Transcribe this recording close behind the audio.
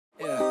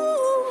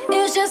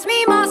it's just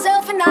me,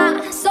 myself, and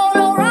I.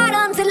 Solo ride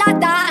until I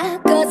die,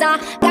 cause I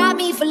got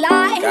me for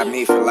life. Got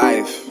me for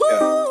life.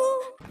 Yeah.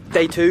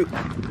 Day 2.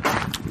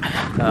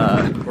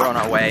 We're on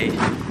our way to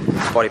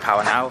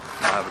Bodypower now.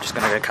 We're just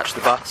gonna go catch the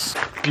bus.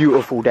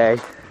 Beautiful day.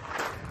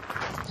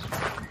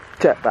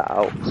 Check that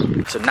out.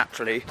 So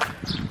naturally,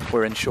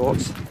 we're in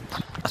shorts.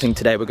 I think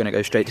today we're gonna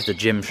go straight to the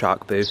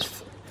Gymshark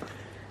booth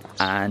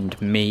and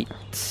meet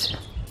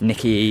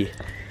Nikki,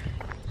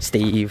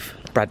 Steve,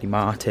 Bradley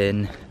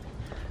Martin,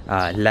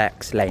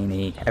 Lex,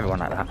 Laney, everyone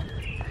like that.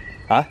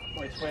 Huh?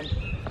 My twin.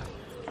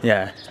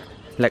 Yeah,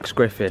 Lex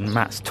Griffin,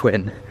 Matt's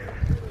twin.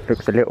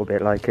 Looks a little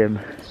bit like him.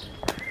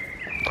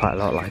 Quite a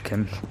lot like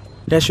him.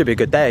 Yeah, it should be a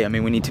good day. I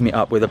mean, we need to meet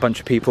up with a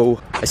bunch of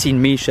people. I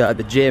seen Misha at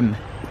the gym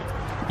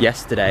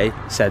yesterday,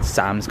 said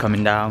Sam's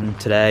coming down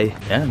today.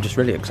 Yeah, I'm just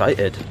really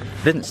excited.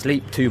 Didn't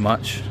sleep too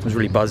much, I was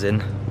really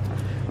buzzing.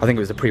 I think it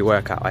was the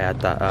pre-workout I had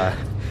that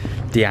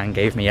Deanne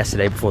gave me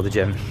yesterday before the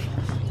gym.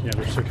 Yeah,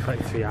 which took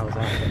like 3 hours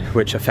after.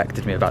 Which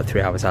affected me about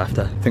 3 hours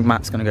after. I think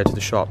Matt's gonna go to the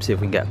shop, see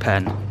if we can get a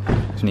pen.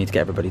 We need to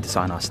get everybody to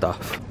sign our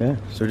stuff. Yeah,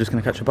 so we're just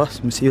gonna catch a bus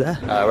and we'll see you there.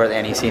 We're at the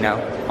NEC now,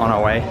 on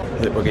our way.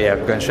 We're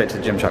going straight to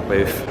the Gymshark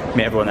booth,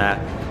 meet everyone there,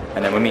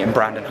 and then we're meeting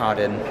Brandon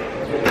Hardin.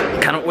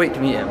 Cannot wait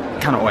to meet him,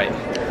 cannot wait.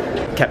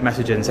 Kept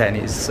messaging saying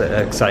he's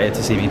excited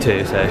to see me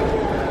too, so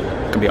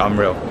it's gonna be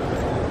unreal.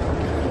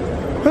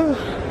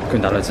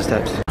 Going down loads of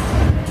steps.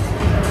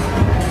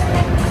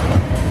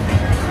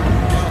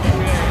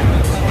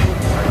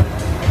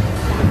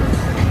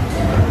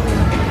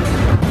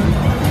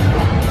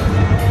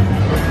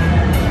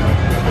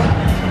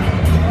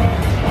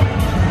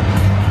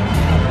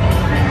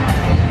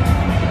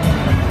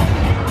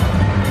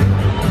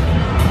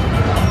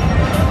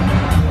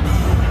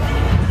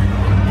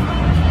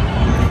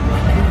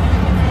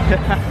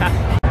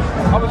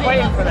 I was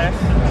waiting for this.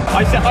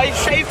 I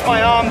shaved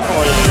my arm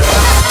for you.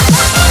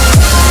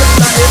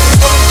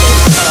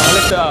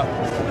 Lift it up.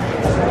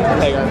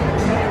 There you go.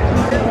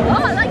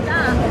 Oh, I like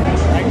that.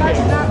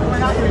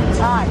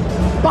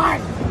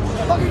 Bang!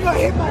 Fucking got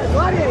hit by a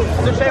gladiator!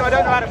 It's a shame I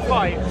don't know how to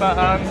fight, but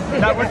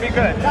that would be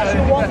good. That's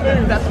your one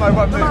move. That's my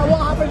one move. No matter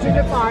what happens in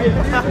the fight, you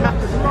have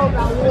to throw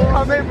that wall.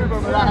 Come in with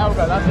them with that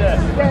elbow, that's it.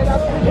 Yeah,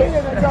 that's the hit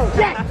and then go.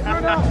 Yes!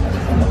 You're not.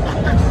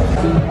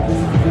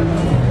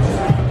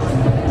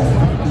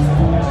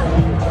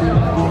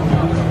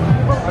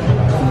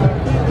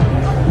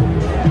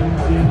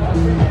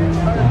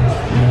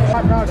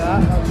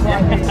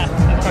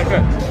 That's quite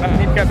good. I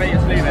need to get better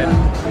at sleeping.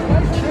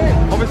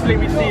 Obviously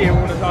we see you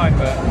all the time,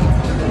 but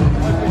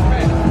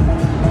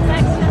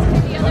Next just to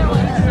the other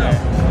one.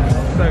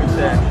 so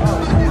sick.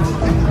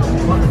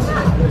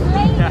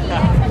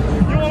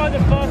 You're like the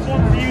first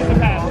one to use the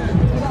pen.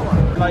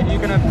 Like, you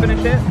gonna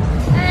finish it?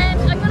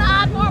 I'm gonna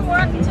add more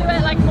work to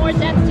it, like more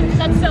depth to it, because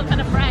that's still kind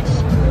of fresh.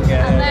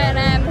 Yeah. And then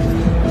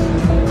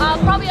I'll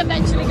probably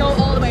eventually go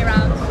all the way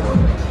around.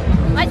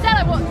 I said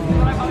I would.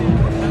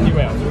 You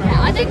will.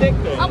 Yeah, I think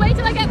I'll wait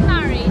till I get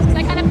married, because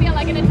I kind of feel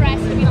like in a dress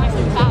would be nice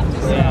to have.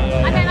 Just,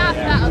 and then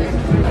after that, other.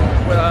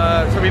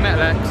 So we met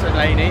Lex and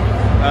Laney.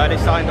 They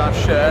signed our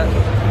shirt,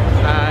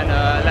 and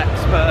Lex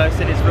put us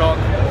in his vlog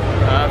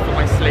for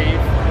my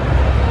sleeve.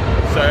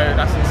 So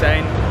that's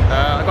insane.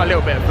 I got a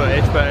little bit of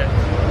footage, but it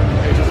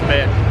was just a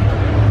bit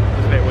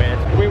weird.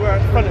 We were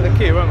at the front of the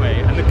queue, weren't we?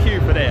 And the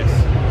queue for this,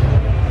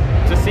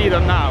 to see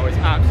them now is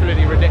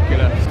absolutely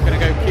ridiculous. I'm gonna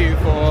go queue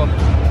for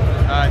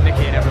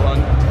Nikki and everyone,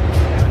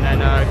 and then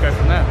go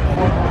from there.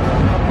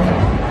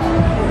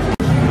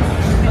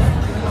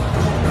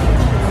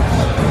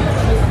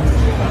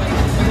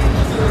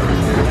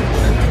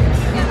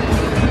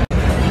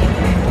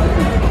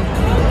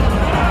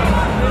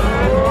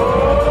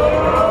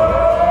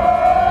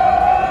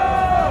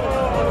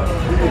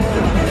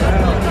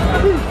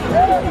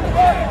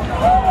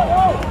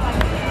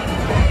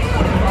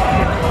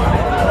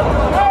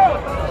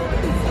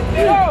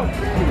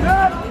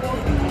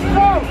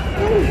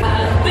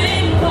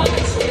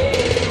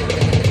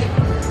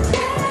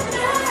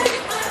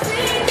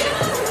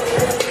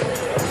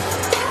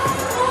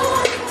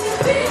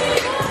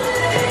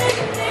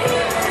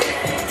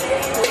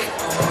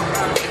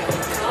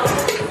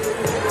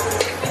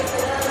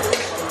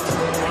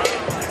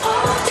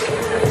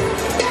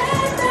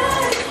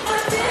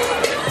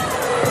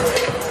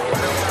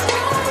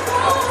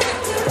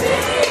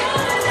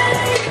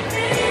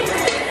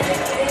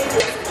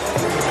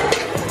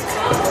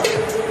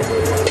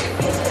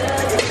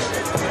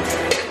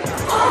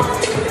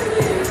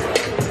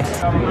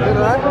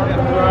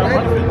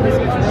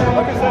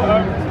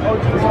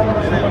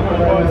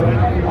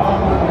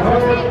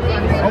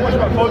 I watched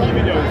about 40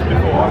 videos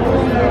before.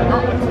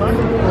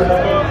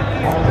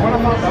 When I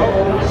found out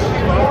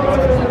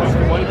it was a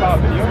Bodypower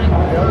video,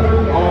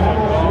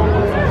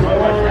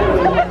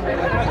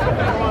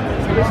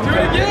 let's do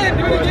it again,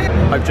 do it again!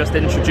 I've just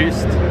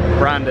introduced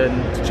Brandon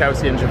to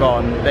Chelsea and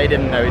Javon. They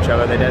didn't know each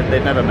other,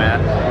 they'd never met.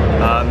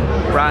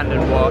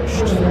 Brandon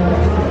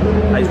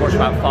he's watched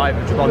about 5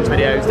 of Javon's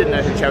videos, didn't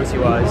know who Chelsea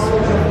was.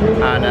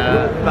 And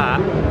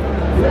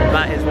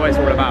that is what it's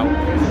all about.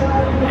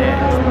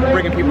 It's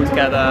bringing people people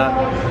together.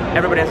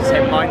 Everybody has the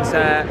same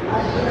mindset,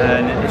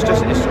 and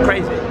it's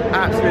crazy,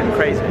 absolutely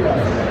crazy.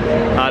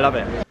 I love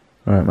it.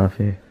 All right,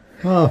 Matthew.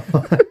 Oh.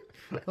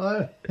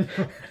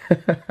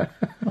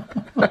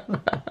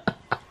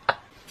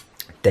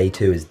 Day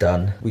 2 is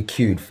done. We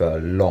queued for a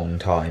long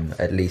time,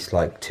 at least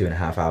like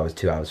 2.5 hours,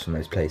 2 hours for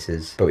most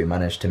places. But we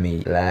managed to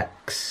meet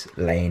Lex,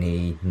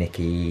 Lainey,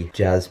 Nikki,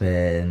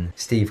 Jasmine,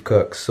 Steve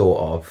Cook,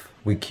 sort of.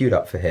 We queued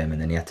up for him and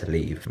then he had to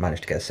leave.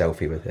 Managed to get a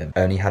selfie with him.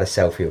 Only had a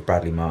selfie with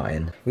Bradley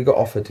Martin. We got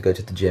offered to go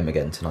to the gym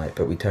again tonight,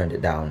 but we turned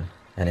it down.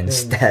 And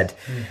instead,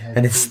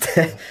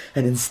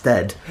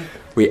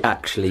 we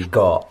actually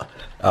got,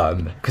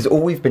 because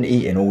all we've been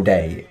eating all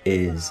day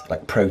is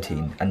like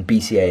protein and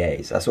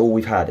BCAAs. That's all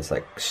we've had. It's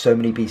like so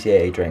many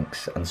BCAA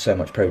drinks and so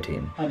much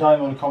protein. And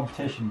I'm on a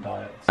competition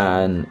diet. So.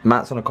 And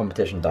Matt's on a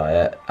competition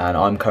diet and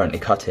I'm currently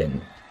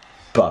cutting,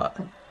 but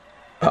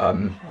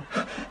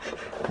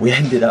we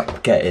ended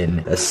up getting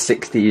a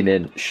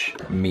 16-inch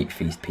meat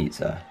feast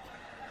pizza.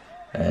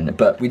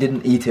 But we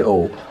didn't eat it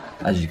all,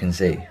 as you can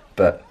see.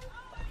 But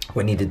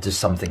we needed just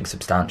something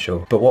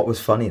substantial. But what was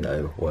funny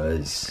though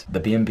was the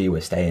B&B we're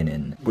staying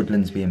in,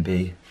 Woodlands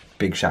B&B.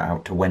 Big shout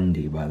out to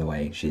Wendy, by the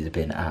way. She's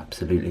been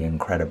absolutely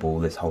incredible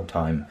this whole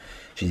time.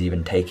 She's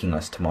even taking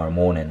us tomorrow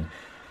morning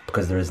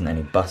because there isn't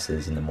any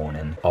buses in the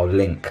morning. I'll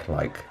link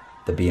like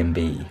the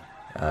B&B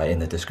in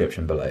the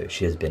description below.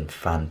 She has been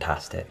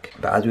fantastic.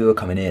 But as we were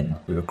coming in,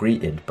 we were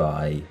greeted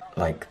by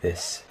like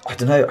this, I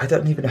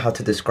don't even know how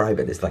to describe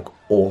it, this like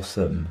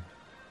awesome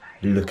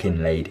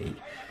looking lady.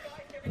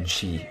 And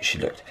she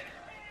looked,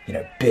 you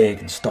know, big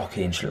and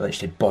stocky, and she looked like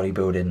she did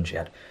bodybuilding. She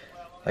had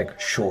like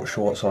short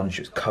shorts on,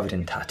 she was covered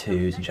in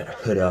tattoos, and she had a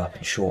hood up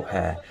and short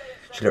hair.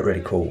 She looked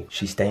really cool.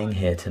 She's staying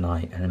here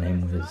tonight, and her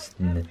name was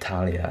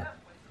Natalia,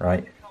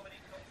 right?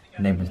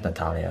 Her name was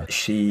Natalia.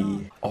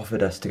 She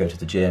offered us to go to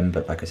the gym,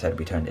 but like I said,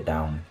 we turned it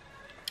down.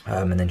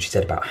 And then she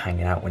said about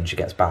hanging out when she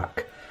gets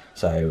back.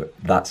 So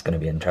that's going to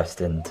be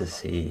interesting to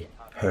see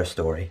her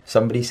story.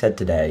 Somebody said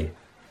today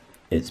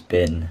it's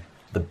been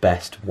the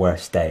best,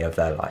 worst day of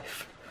their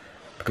life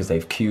because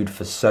they've queued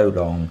for so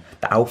long.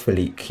 The Alpha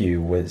Elite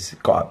queue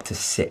got up to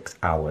 6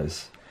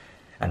 hours,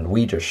 and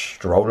we just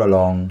stroll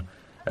along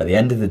at the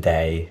end of the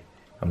day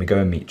and we go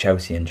and meet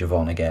Chelsea and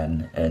Javon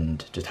again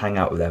and just hang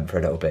out with them for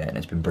a little bit, and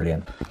it's been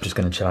brilliant. I'm just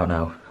gonna chill out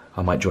now.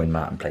 I might join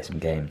Matt and play some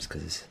games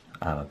because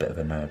I'm a bit of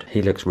a nerd.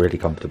 He looks really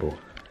comfortable.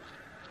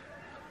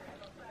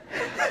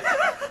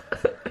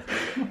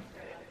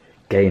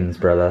 Gains,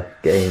 brother,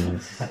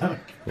 gains.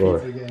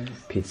 Pizza gains.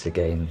 Pizza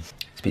gains.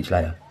 Speak to you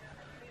later.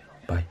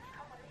 Bye.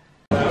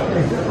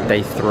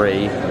 Day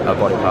 3 of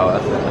Bodypower.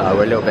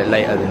 We're a little bit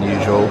later than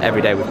usual.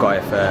 Every day we've got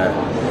it for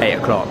 8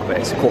 o'clock, but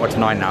it's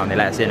 9:15 now and they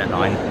let us in at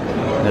 9.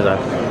 There's a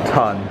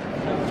ton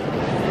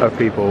of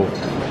people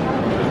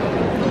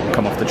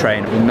come off the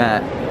train. We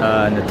met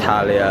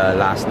Natalia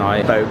last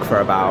night, spoke for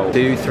about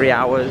 2-3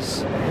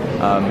 hours.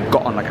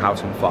 Got on like a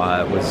house on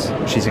fire.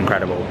 She's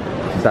incredible.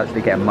 She's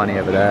actually getting money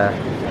over there.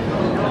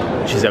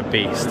 She's a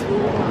beast.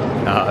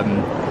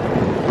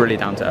 Really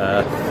down to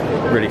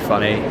earth, really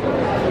funny.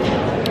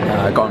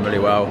 Got on really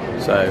well.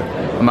 So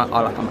I'm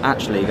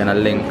actually going to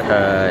link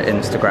her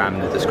Instagram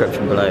in the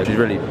description below. She's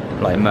really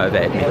like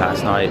motivated me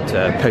last night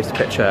to post a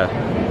picture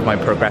of my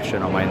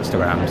progression on my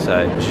Instagram.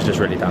 So she's just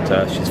really down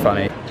to earth. She's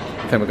funny.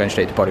 I think we're going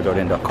straight to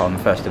bodybuilding.com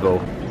first of all.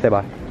 Say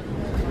bye.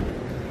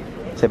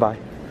 Say bye.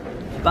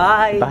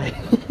 Bye. Bye.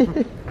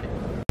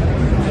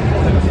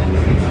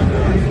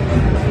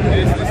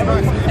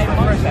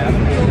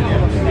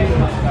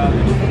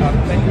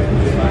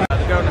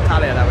 The girl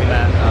Natalia that we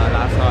met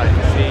last night,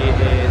 she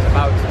is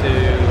about to do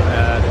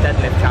the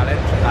deadlift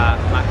challenge at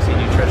Maxi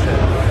Nutrition.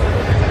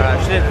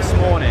 She did it this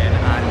morning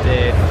and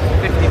did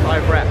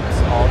 55 reps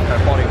of her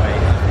body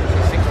weight.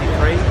 She's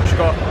 63. She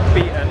got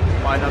beaten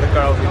by another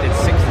girl who did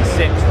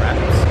 66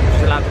 reps.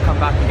 She's allowed to come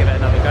back and give it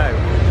another go.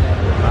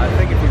 I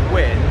think if we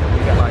win, we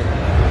get like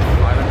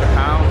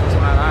 £500 or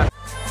something like that.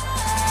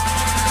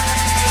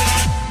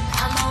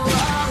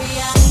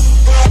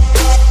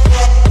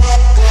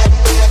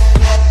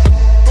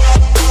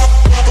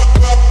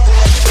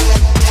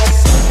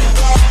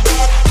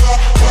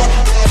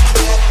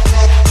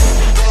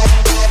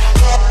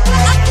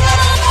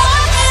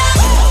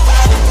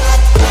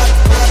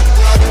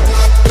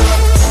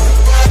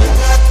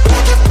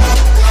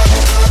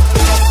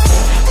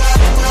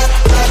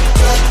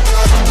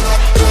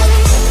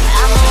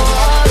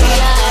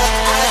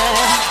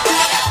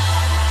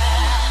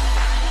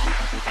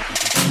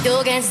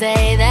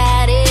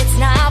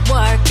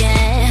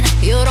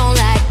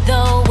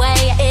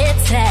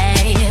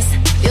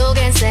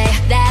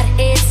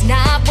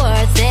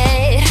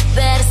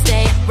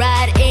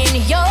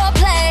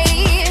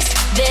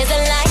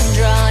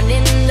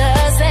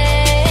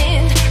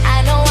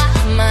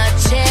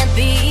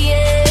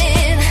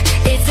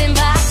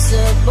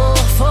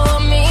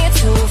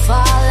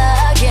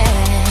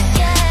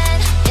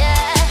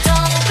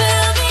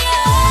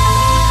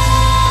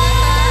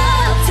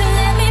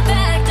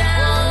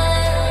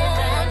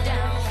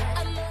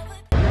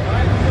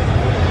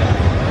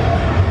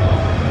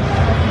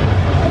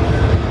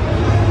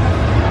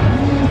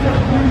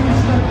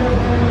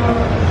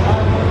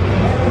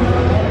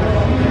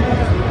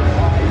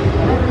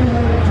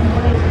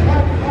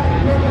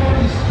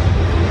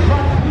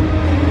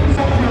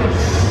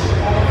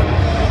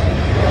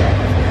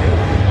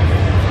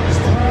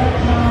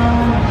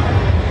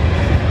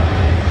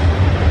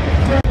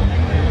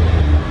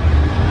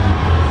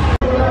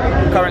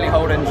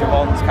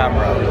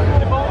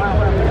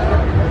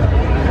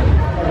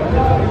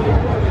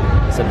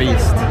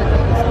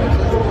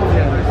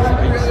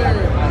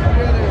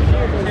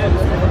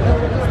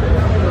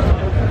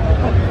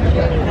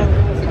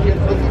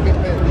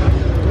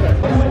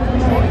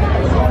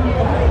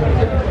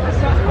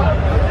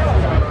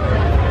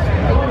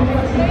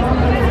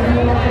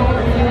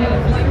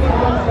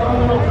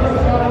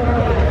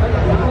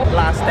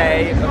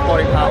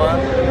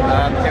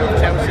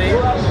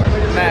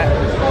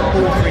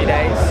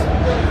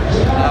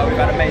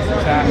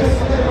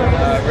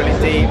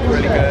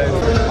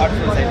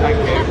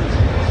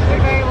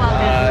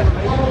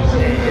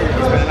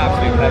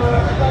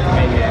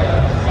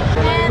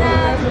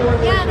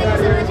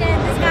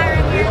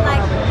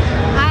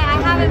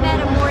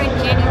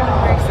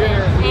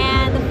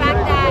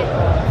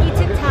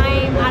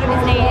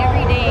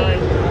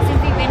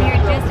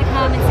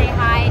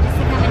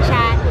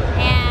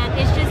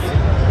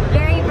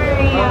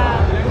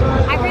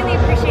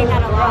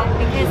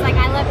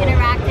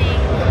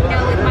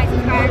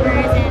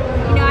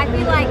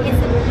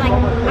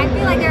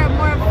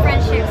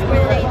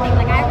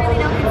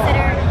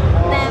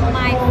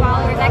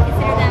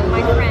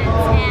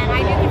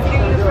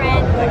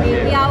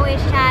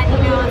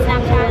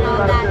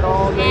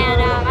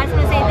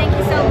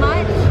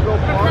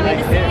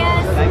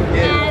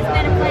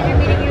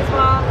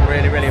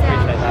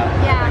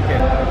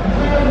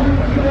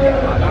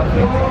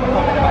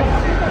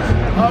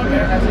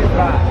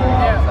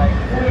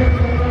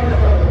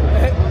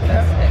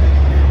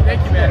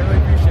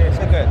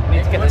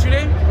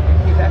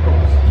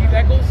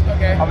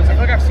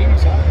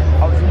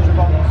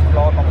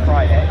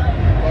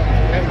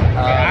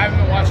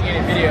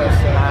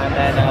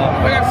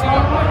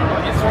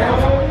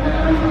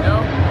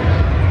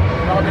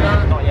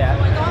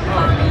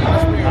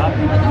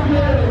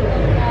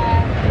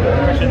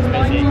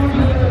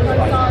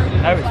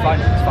 fine,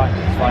 it's fine,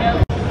 it's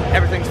fine.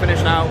 Everything's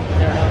finished now.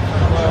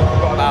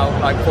 We've got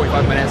about like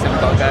 45 minutes and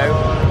we've got to go.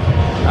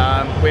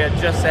 We are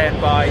just saying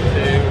bye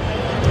to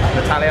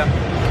Natalia.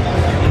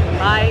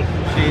 Bye.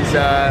 She's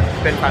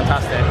been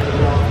fantastic.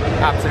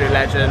 Absolute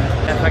legend.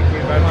 Yeah, thank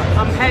you very much.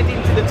 I'm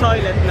heading to the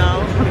toilet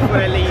now before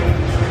I leave.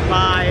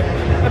 Bye.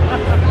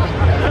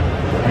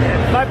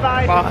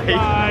 Bye-bye.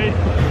 Bye.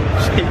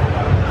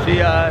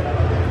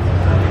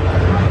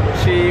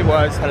 She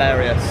was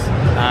hilarious,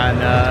 and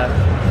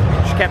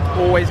she kept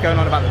always going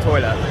on about the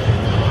toilet.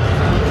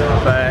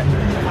 But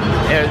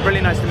it was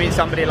really nice to meet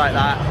somebody like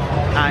that,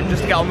 and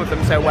just to get on with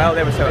them so well.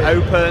 They were so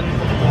open.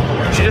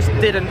 She just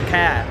didn't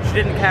care. She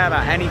didn't care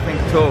about anything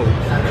at all,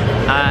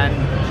 and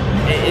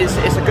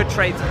it's a good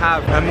trait to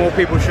have, and more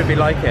people should be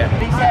like it.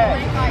 He said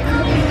he's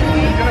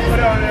gonna put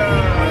it on.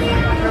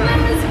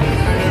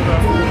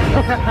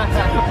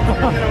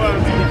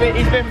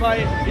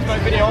 He's my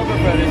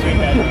videographer this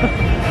weekend.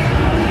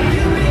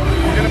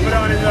 He's gonna put it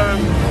on his Instagram.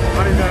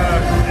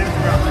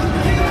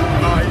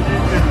 Oh, he's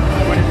YouTube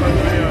when he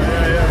posts video.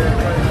 Yeah.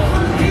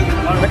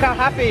 Look how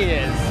happy he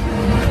is.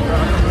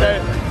 So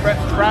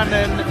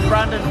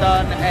Brandon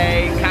done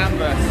a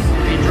canvas.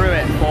 He drew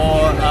it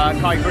for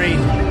Kai Green,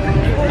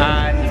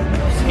 and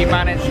he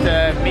managed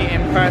to meet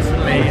him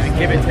personally and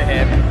give it to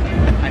him.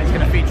 And he's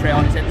going to feature it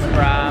on his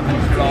Instagram and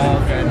his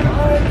vlog. And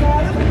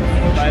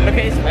like, look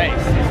at his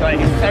face. He's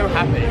so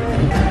happy.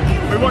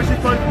 We watched his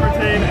posting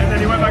routine, and then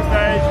he went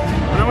backstage.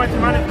 When I went to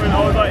management, I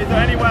was like, "Is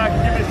there any way I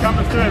can give this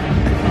canvas to him?"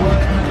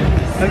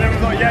 And then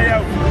was like,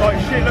 yeah, like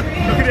shit, look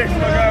at this.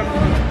 Like,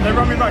 they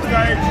run me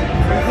backstage,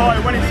 and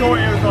like, when he saw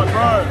it, he was like,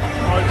 bro,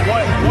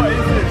 like, what is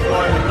this?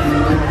 Like,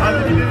 how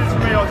did he do this for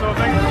me, or sort of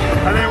thing?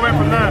 And then it went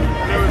from there,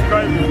 and it was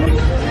crazy.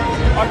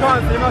 I can't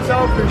see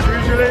myself, because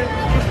usually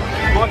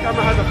my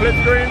camera has a flip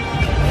screen,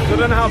 so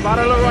I don't know how bad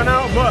I look right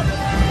now, but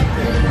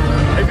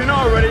if you're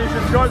not already, you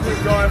should subscribe to this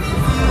guy.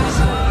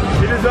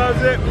 He deserves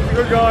it, he's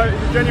a good guy,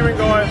 he's a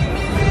genuine guy,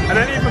 and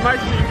any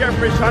information you can get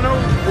from his channel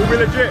will be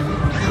legit.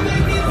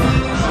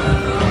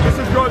 Just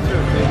subscribe to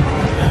him.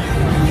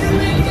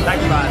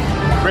 Thank you, man.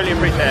 Really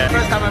appreciate it.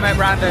 First time I met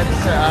Brandon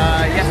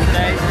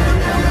yesterday.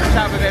 I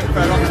chatted with him for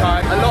a long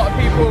time. A lot of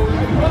people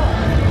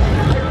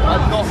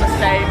are not the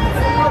same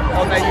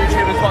on their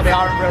YouTube as what they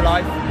are in real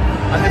life,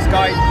 and this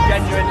guy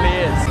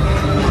genuinely is.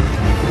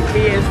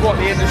 He is what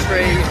the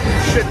industry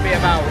should be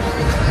about.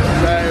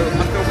 So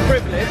I feel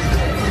privileged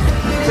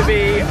to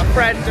be a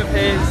friend of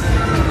his,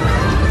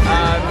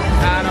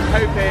 and I'm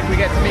hoping we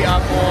get to meet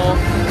up more,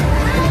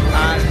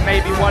 and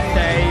maybe one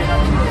day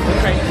we'll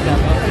train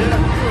together.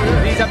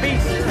 He's a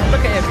beast.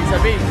 Look at him, he's a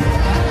beast.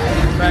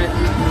 But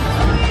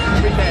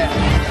appreciate it.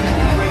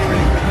 Really,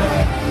 really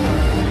appreciate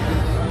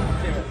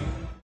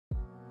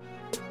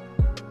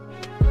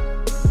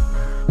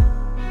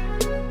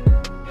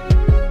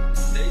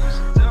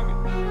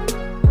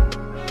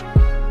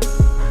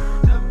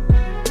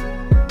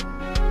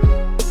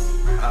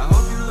I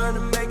hope you learn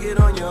to make it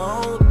on your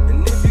own.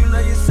 And if you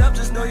love yourself,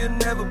 just know you'll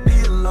never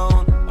be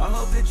alone. I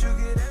hope that you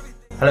get everything.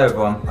 Hello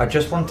everyone, I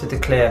just wanted to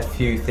clear a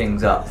few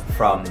things up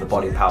from the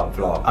Bodypower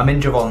vlog. I'm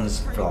in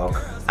Javon's vlog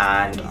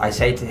and I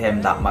say to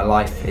him that my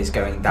life is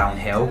going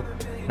downhill.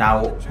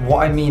 Now,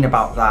 what I mean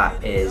about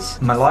that is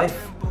my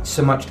life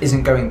so much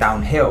isn't going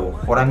downhill.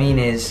 What I mean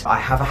is I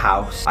have a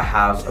house, I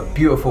have a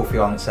beautiful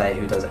fiance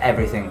who does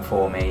everything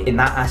for me. In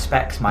that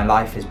aspect, my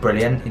life is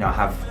brilliant. You know, I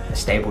have a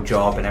stable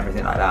job and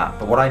everything like that.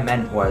 But what I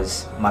meant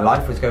was my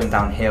life was going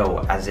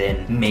downhill as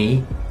in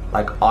me.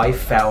 Like, I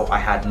felt I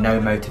had no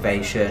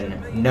motivation,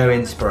 no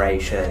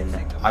inspiration.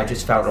 I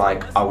just felt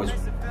like I was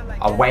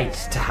a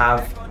waste to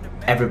have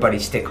everybody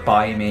stick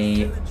by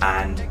me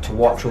and to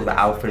watch all the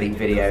Alpha League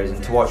videos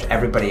and to watch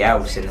everybody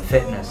else in the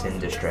fitness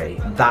industry.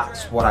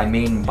 That's what I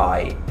mean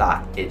by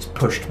that it's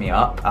pushed me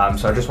up.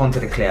 So I just wanted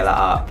to clear that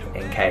up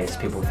in case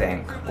people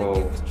think, well,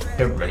 you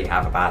don't really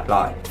have a bad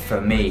life. For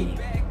me,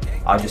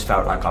 I just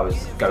felt like I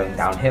was going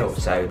downhill.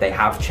 So they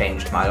have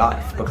changed my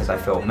life because I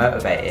feel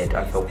motivated,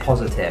 I feel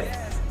positive.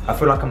 I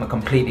feel like I'm a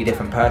completely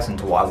different person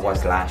to what I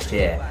was last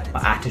year.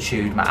 My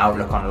attitude, my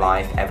outlook on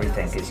life,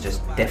 everything is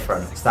just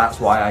different. So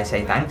that's why I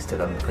say thanks to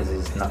them, because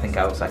there's nothing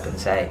else I can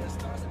say.